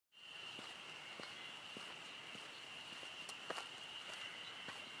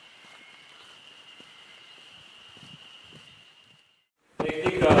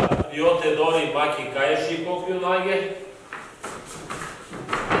Tehnika ryotedori makikaeshi kojoj.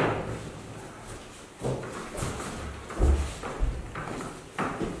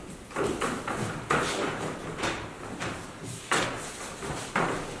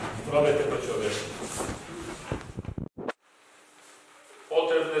 Probajte pa ću objasniti.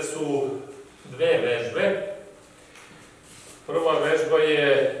 Potrebne su dve vežbe. Prva vežba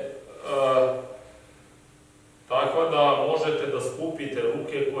je takva da možete da skupite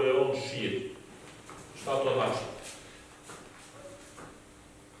ruke koje on širi. Šta to znači?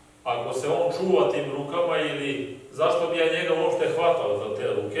 Ako se on čuva tim rukama ili zašto bi ja njega uopšte hvatao za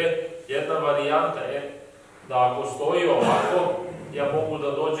te ruke, jedna varijanta je da ako stoji ovako, ja mogu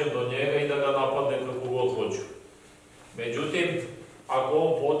da dođem do njega i da ga napadnem kako god hoću. Međutim, ako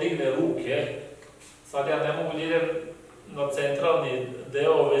on podigne ruke, sad ja ne mogu da idem na centralni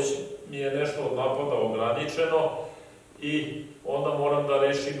deo, već mi je nešto od napada ograničeno i onda moram da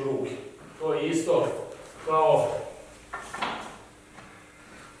rešim ruke. To je isto kao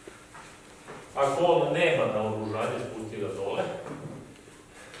ako on nema naoružanje, spusti ga dole,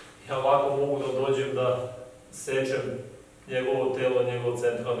 ja lako mogu da dođem da sečem njegovo telo, njegov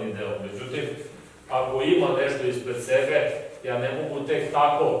centralni deo. Međutim, ako ima nešto ispred sebe, ja ne mogu tek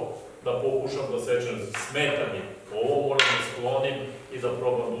tako da pokušam da sečem, smeta mi. Ovo moram da sklonim i da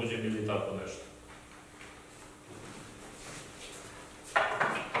probam da uđem ili tako nešto.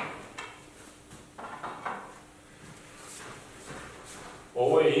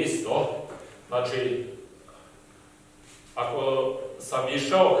 Ovo je isto, znači, ako sam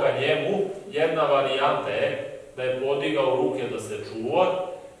išao ka njemu, jedna varijanta je da je podigao ruke da se čuva,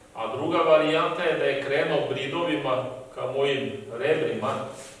 a druga varijanta je da je krenuo bridovima ka mojim rebrima,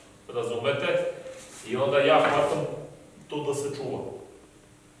 razumete, i onda ja hvatam to da se čuva.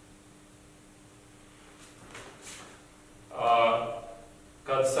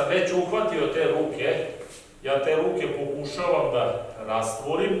 Kad sam već uhvatio te ruke, ja te ruke pokušavam da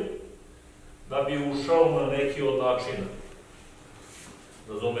rastvorim, da bi ušao na neki od načina.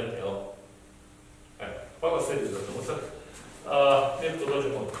 Razumete, jel? Hvala sedi za trenutak. Mirko,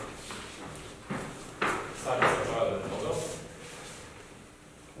 dođemo. Sami se pravili nogom.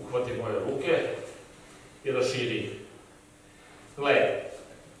 Uhvati moje ruke i raširi ih. Gledaj,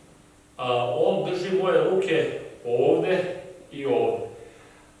 on drži moje ruke ovde i ovde.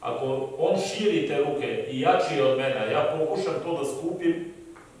 Ako on širi te ruke i jači je od mene, ja pokušam to da skupim,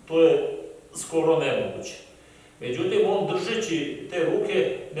 to je skoro nemoguće. Međutim, on držeći te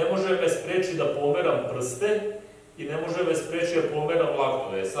ruke ne može me spreči da pomeram prste i ne može me spreči da pomeram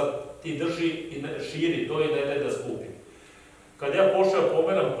laktove. Sad ti drži i širi to i ne daj da skupim. Kad ja počnem da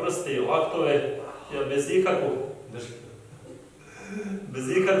pomeram prste i laktove, ja bez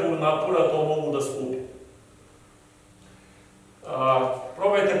ikakvog napora to mogu da skupim.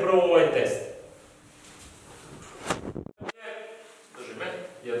 Probajte prvo ovaj test. Drži me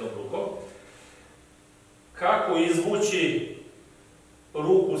jednom rukom. Kako izvući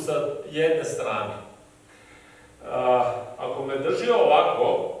ruku sa jedne strane? Ako me drži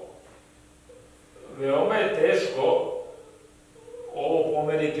ovako, veoma je teško ovo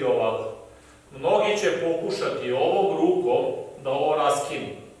pomeriti ovako. Mnogi će pokušati ovom rukom da ovo raskinu,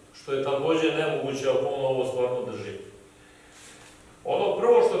 što je takođe nemoguće ako on ovo stvarno drži. Ono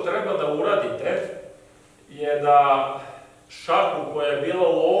prvo što treba da uradite je da šaku koja je bila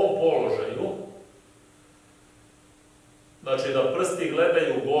u ovom položaju, znači da prsti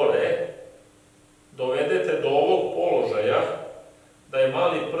gledaju gore, dovedete do ovog položaja, da je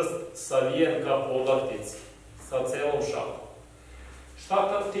mali prst savijen ka podlaktici, sa celom šakom.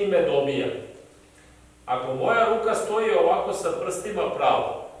 Šta time dobija? Ako moja ruka stoji ovako sa prstima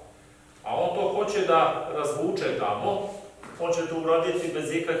pravo, a on to hoće da razvuče tamo, on će to uraditi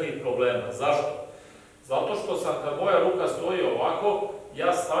bez ikakvih problema. Zašto? Zato što sam, kad moja ruka stoji ovako,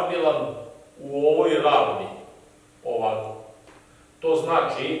 ja stabilan u ovoj ravni, ovako. To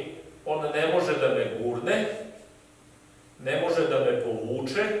znači, on ne može da me gurne, ne može da me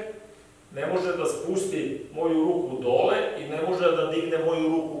povuče, ne može da spusti moju ruku dole i ne može da digne moju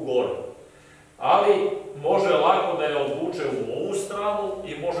ruku gore. Ali može lako da je odvuče u ovu stranu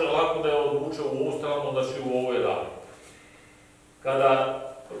i može lako da je odvuče u ovu stranu, znači u ovoj ravni. Kada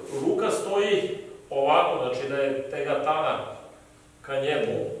ruka stoji ovako, znači da je tegatana ka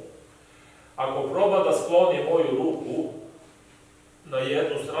njemu, ako proba da skloni moju ruku na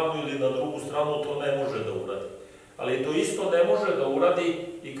jednu stranu ili na drugu stranu, to ne može da uradi. Ali to isto ne može da uradi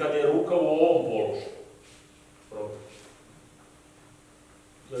i kad je ruka u ovom položaju.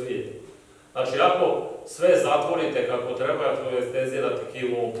 Da vidite. Znači, ako sve zatvorite kako treba, ako anestezirate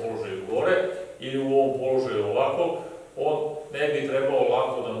kilu u ovom položaju gore ili u ovom položaju ovako, on ne bi trebao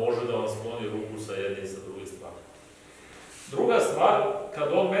lako da može da vam skloni ruku sa jedne i sa druge strane. Druga stvar,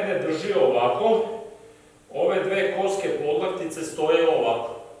 kad on mene drži ovako, ove dve koske podlaktice stoje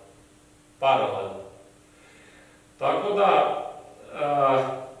ovako, paralelno. Tako da,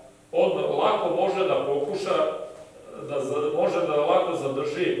 on lako može da pokuša, može da lako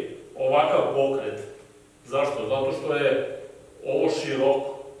zadrži ovakav pokret. Zašto? Zato što je ovo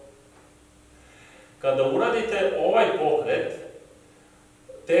široko. Kada uradite ovaj pokret,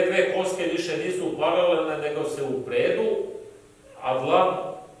 te dve koske više nisu paralelne, nego se upredu, a dlan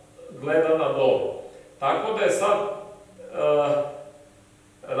gleda na dole. Tako da je sad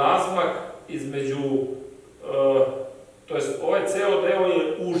razmak između, to jest ovaj ceo deo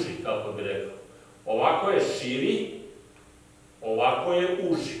je uži, kako bi rekao. Ovako je širi, ovako je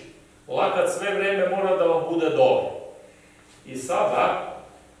uži. Lakat sve vreme mora da vam bude dole. I sada,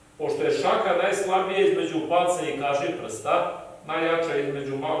 pošto je šaka najslabija između palca i kažiprsta, najjača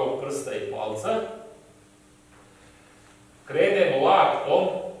između malog prsta i palca, krenem laktom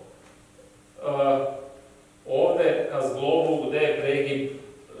ovde ka zglobu gde je pregib,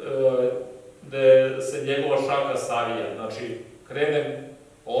 gde se njegova šaka savija. Znači, krenem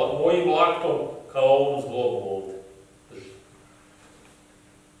mojim laktom ka ovom zglobu ovde.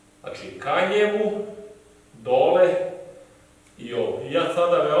 Znači, ka njemu, dole i ovo. I ja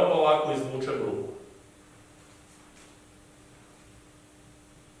sada veoma lako izvučem ruku.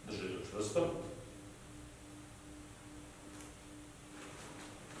 Drži ga čvrsto.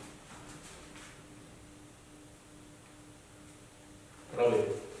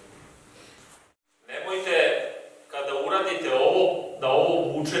 Probajte. Nemojte, kada uradite ovo, da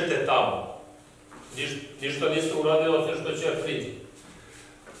ovo vučete tamo. Ništa niste uradili, osim što će priti.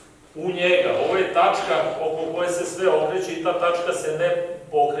 U njega, ovo je tačka oko koje se sve okreće i ta tačka se ne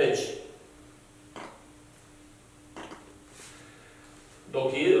pokreće.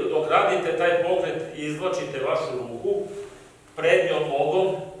 Dok radite taj pokret i izvlačite vašu ruku, prednjom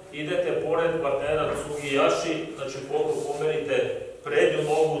nogom idete pored partnera tsugijaši, znači koliko pomerite prednju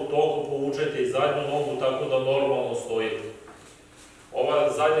nogu, toliko povučete i zadnju nogu, tako da normalno stojite. Ova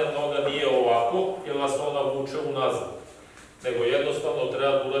zadnja noga nije ovako, jer vas ona vuče unazad, nego jednostavno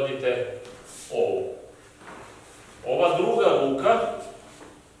treba da uradite ovo. Ova druga ruka,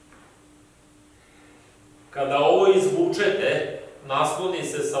 kada ovo izvučete, nasloni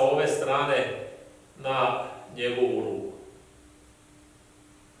se sa ove strane na njegovu ruku.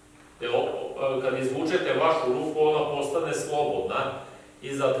 Kad izvučete vašu ruku, ona postane slobodna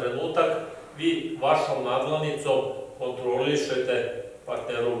i za trenutak vi vašom nadlanicom kontrolišete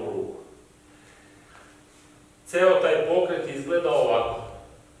partnerovu ruku. Ceo taj pokret izgleda ovako.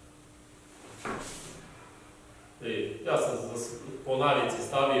 Ja sam po navici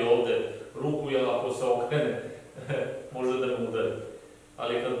stavio ovde ruku, jer ako se okrene, može da me udari.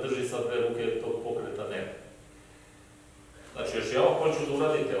 Ali kad drži sa dve ruke, tog pokreta nema. Znači, još ja hoću da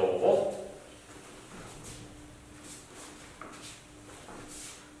uradite ovo.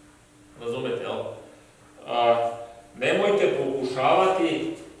 Razumete, jel? Nemojte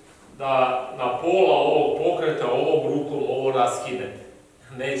pokušavati da na pola ovog pokreta, ovom rukom, ovo raskinete.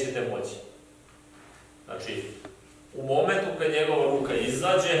 Nećete moći. Znači, u momentu kad njegova ruka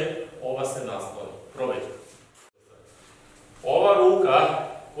izađe, ova se nasloni. Probajte. Ova ruka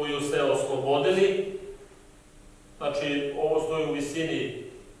koju ste oslobodili, znači, ovo stoji u visini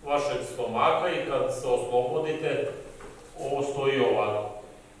vašeg stomaka i kad se oslobodite, ovo stoji ovako.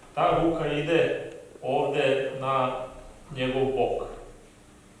 Ta ruka ide ovde na njegov bok.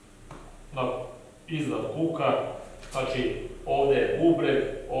 Iznad kuka, znači ovde je bubreg,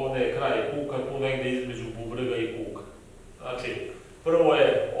 ovde je kraj kuka, tu negde između bubrega i kuka. Znači, prvo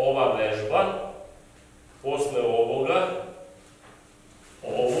je ova vežba, posle ovoga,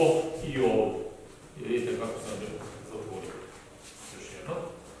 ovo i ovo. I vidite kako sam bio zatvorio. Još jedno.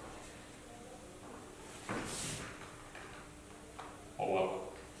 Ovako.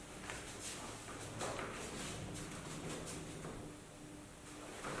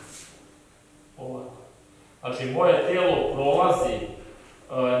 Ovako. Znači, moje telo prolazi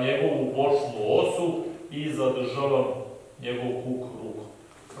njegovu bočnu osu i zadržavam njegov kuk rukom.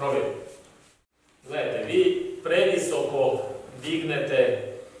 Probajte. Gledajte, vi previsoko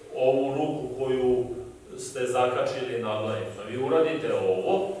dignete ovu ruku koju ste zakačili na dlanicom. Vi uradite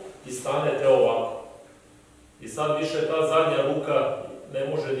ovo i stanete ovako. I sad više ta zadnja ruka ne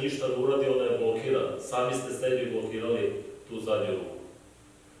može ništa da uradi, ona je blokirana. Sami ste sebi blokirali tu zadnju ruku.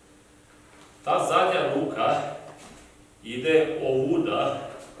 Ta zadnja ruka ide ovuda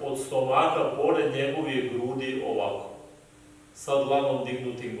od stomaka pored njegovih grudi ovako. Sa dlanom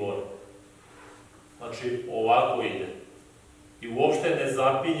dignutim gore. Znači ovako ide. i uopšte ne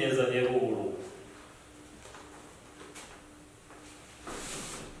zapinje za njegovu ruku.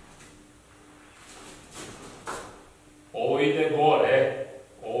 Ovo ide gore,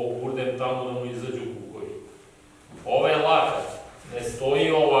 ovo gurdem tamo da mu izađu kukovi. Ovaj lakat ne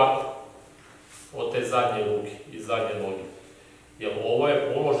stoji ovako od te zadnje ruke i zadnje noge. Jer ovo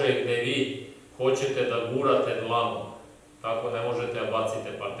je položaj gde vi hoćete da gurate dlanom. Tako ne možete da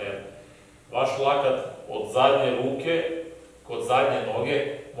bacite partner. Vaš lakat od zadnje ruke kod zadnje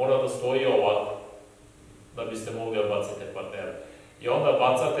noge mora da stoji ovako, da biste mogli da bacite partnera. I onda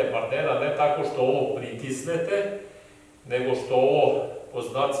bacate partnera ne tako što ovo pritisnete, nego što ovo, po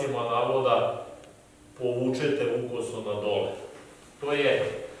znacima navoda, povučete ukoso na dole. To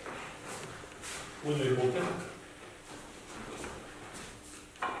je uzmi buken.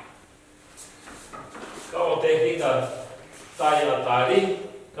 Kao tehnika taj atari,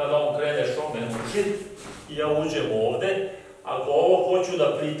 kada on krene šomen učit, i ja uđem ovde, ako ovo hoću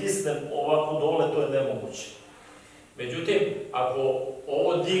da pritisnem ovako dole, to je nemoguće. Međutim, ako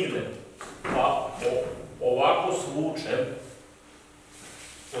ovo dignem, pa ovako svučem,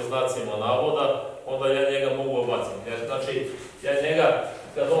 po znacima navoda, onda ja njega mogu baciti. Znači, ja njega,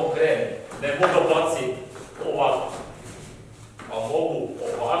 kad on krene, ne mogu baciti ovako, a mogu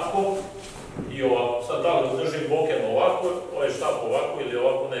ovako i ovako. Sad da li držim boken ovako, ovaj štap ovako ili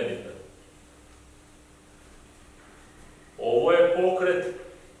ovako, nebitno. Ovo je pokret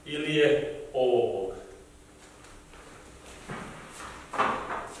ili je ovo pokret.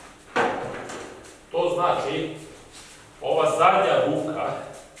 To znači, ova zadnja ruka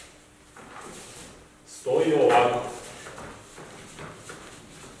stoji ovako,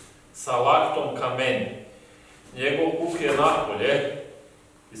 sa laktom ka meni. Njegov kuk je napolje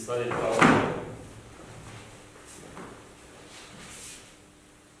i sad je pravo.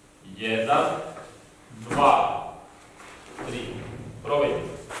 1, 2, 3. Probajte.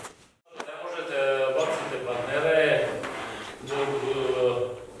 Ne možete baciti partnere zbog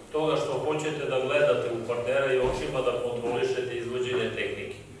toga što hoćete da gledate u partnera i očima da kontrolišete izvođenje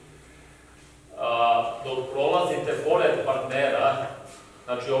tehnike. Dok prolazite pored partnera,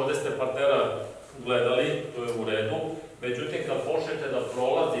 znači ovde ste partnera gledali, to je u redu, međutim kad počnete da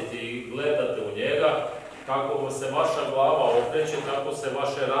prolazite i gledate u njega, kako se vaša glava okreće, tako se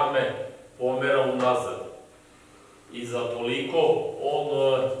vaše rame pomera unazad. I za toliko on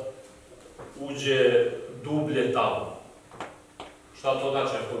uđe dublje tamo. Šta to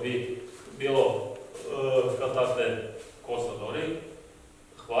znači? Ako bi bilo Katatedori,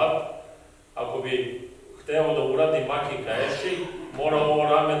 hvat, ako bi hteo da uradi makikaeshi, mora ovo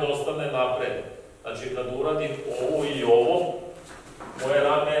rame da ostane napred. Znači, kad uradim ovo i ovo, moje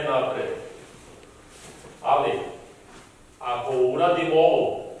rame je napred. Ali, ako uradim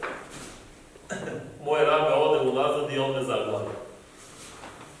ovo, moje rame ode unazad i on me zaglavi.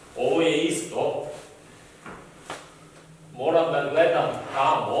 Ovo je isto. Moram da gledam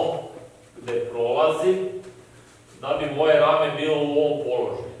tamo gde prolazim, da bi moje rame bilo u ovom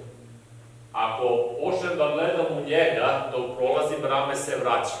položaju. Ako počnem da gledam u njega, dok prolazim, rame se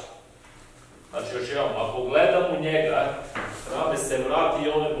vraća. Znači, još jednom, ako gledam u njega, rame se vrati i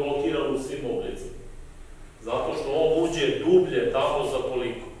on je blokiran u svim oblicima. Zato što on uđe dublje tamo za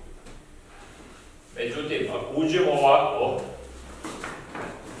toliko. Međutim, ako uđemo ovako,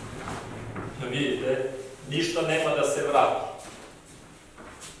 vidite, ništa nema da se vrati.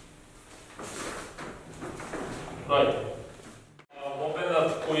 Pravite.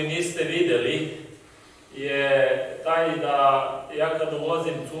 Moment koji niste videli je taj da ja kad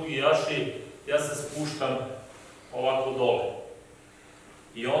ulazim cugi-jaši, ja se spuštam ovako dole.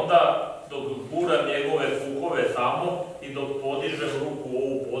 I onda dok guram njegove kukove tamo i dok podižem ruku u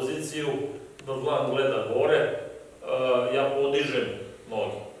ovu poziciju, dok dlan gleda gore, ja podižem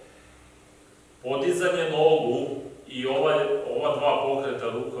noge. Podizanje nogu i ova dva pokreta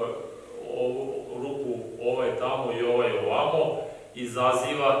ruku ovaj tamo i ovaj ovamo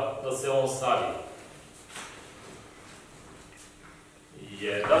izaziva da se on savi.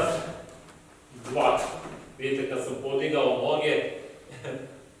 1, 2. Vidite, kad sam podigao noge,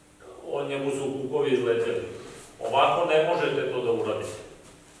 njemu su kukovi izleteli. Ovako ne možete to da uradite.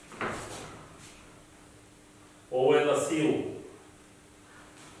 Ovo je na silu.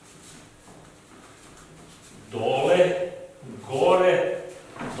 Dole, gore,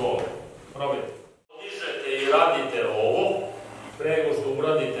 dole. Probajte. Dižete i radite ovo, pre nego što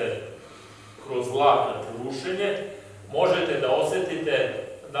uradite kroz lakat rušenje, možete da osetite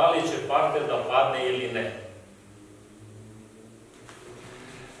da li će partner da padne ili ne.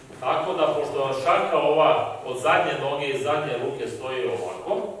 Tako da, pošto vam šaka ova od zadnje noge i zadnje ruke stoji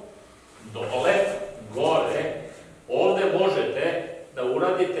ovako, dole, gore, Ovde možete da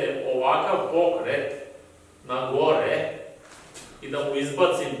uradite ovakav pokret na gore i da mu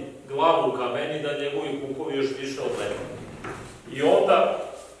izbacim glavu ka meni, da njegovi kukovi još više odlegne. I onda,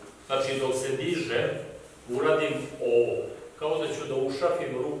 znači dok se dižem, uradim ovo, kao da ću da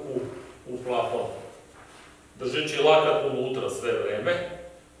ušafim ruku u plafon, držeći lakat unutra sve vreme,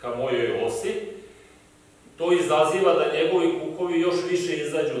 ka mojoj osi. To izaziva da njegovi kukovi još više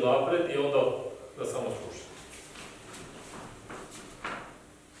izađu napred i onda da samo slušam.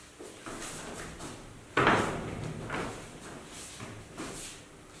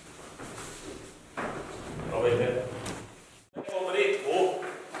 U ovom ritmu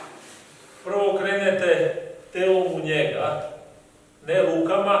prvo krenete telom u njega, ne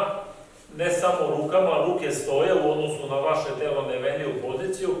rukama, ne samo rukama, ruke stoje u odnosu na vaše telo, ne menjaju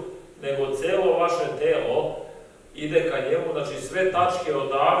poziciju, nego celo vaše telo ide ka njemu, znači sve tačke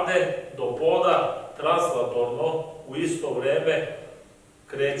odavde do poda translatorno u isto vreme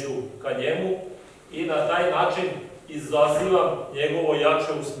kreću ka njemu i na taj način izazivam njegovo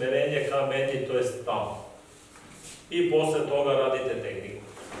jače usmerenje ka meni, to jest tamo. I posle toga radite tehniku.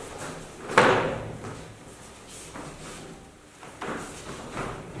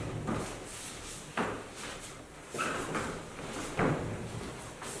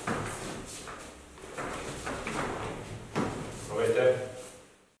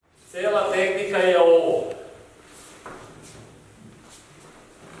 Cela tehnika je ovo.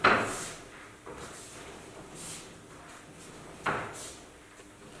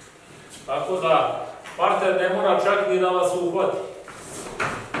 Tako da partner ne mora čak ni da vas uhvati.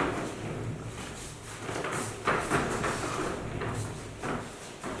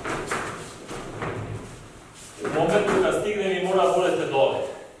 U momentu kad stignem i mora budete dole.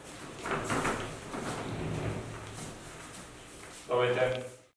 Probajte.